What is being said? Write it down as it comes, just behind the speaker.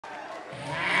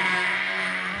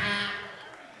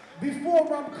Before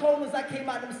rum colas, I came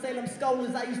out them Salem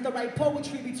scholars. I used to write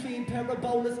poetry between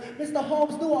parabolas. Mr.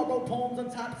 Holmes knew I wrote poems on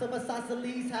tops of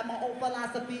isosceles. Had my own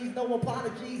philosophies, no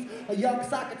apologies. A young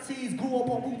Socrates, grew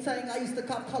up on Wu-Tang. I used to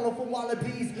cop colorful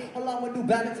wallabies, along with New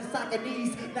Balance and soccer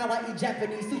knees. Now I eat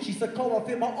Japanese sushi, Sakura.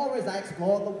 Feel my auras, I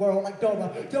explore the world like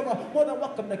Dora. You're more than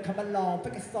welcome to come along.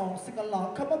 Pick a song, sing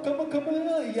along. Come on,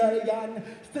 yeah.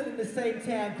 Still in the same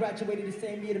town, graduated the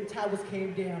same year them towers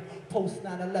came down. Post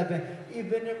 9/11,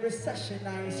 even in recession,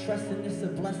 I ain't stressing. It's a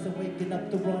blessing waking up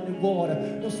to running water.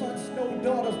 No sons, no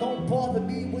daughters, don't bother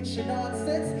me with your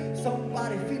nonsense.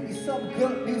 Somebody feed me some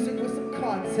good music with some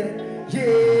content.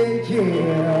 Yeah.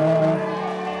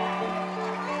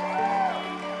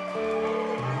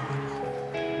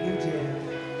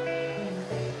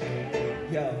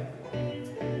 Yo,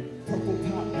 purple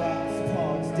pop rocks,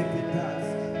 parks, dipping dots.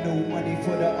 No money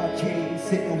for the arcade,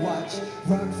 sit and watch.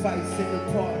 Rock fights in the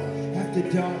park, after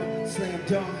dark, slam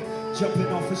dunk, jumping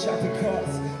off of shopping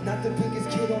carts. Not the biggest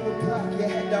kid on the block, you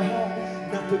had the heart.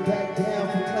 Not to back down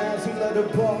from clowns who love the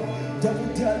bar.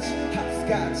 Double Dutch,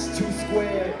 hopscotch, 2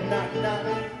 square, knock knock.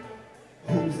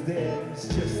 Who's there? It's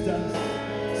just us,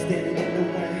 standing in the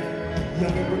way.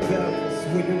 Young and rebellious,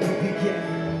 where did we begin?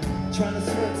 Trying to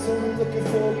swim, so we're looking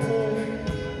for a pool.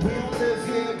 We don't live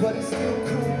here, but it's still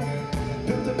cool.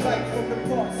 Built a bike from the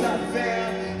parts I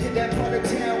found. Hit that part of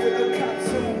town with no cops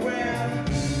around.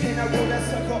 And I rode that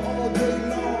sucker all day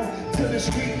long, till the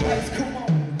street lights come on.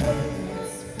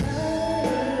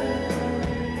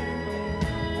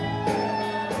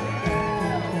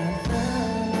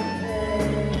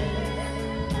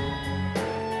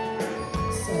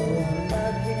 So I'm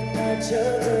knocking at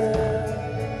your door.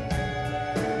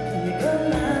 Can you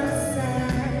come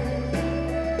outside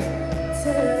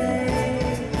today?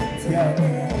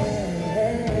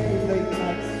 Late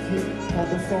nights, on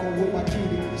the phone with my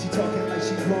cutie. She talking like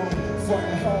she grown,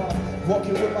 frontin' hard,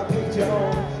 walking with my picture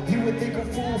on. You would think a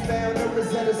fool found a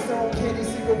Rosetta Stone, candy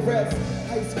cigarettes,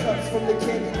 ice cups from the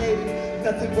candy lady.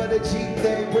 Nothing but a G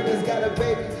thing. Britney's got a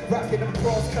baby, rocking them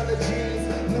cross-colored jeans,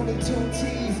 Looney Tune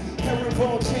tees,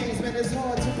 herringbone chains. Man, it's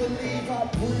hard to believe I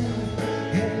breathe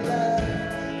and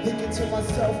laugh, thinking to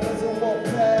myself as I walk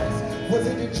past. Was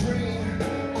it a dream?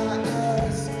 I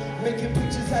asked, making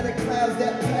pictures out of clouds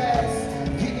that pass,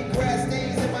 getting grass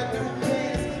stains in my new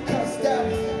pants, cussed out,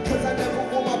 cause I never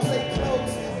wore my play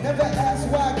clothes. Never asked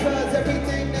why, cause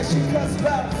everything that she cussed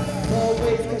about,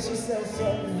 always cause she said so.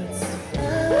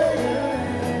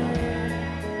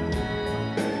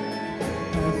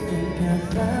 I think I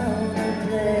found a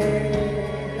place.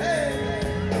 Hey.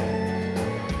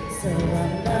 So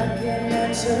I'm knocking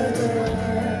at your door.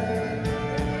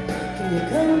 Can you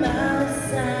come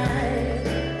outside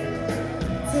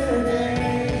today?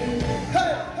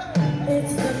 Hey.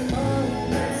 It's the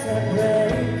moments that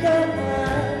break your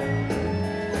heart,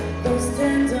 those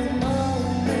tender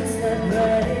moments that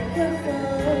break your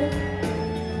fall.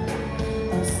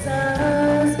 All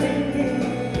stars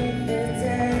beneath the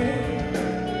day.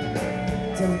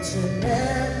 Don't you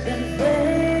let them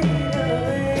fade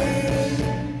away.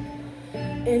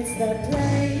 It's that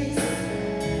place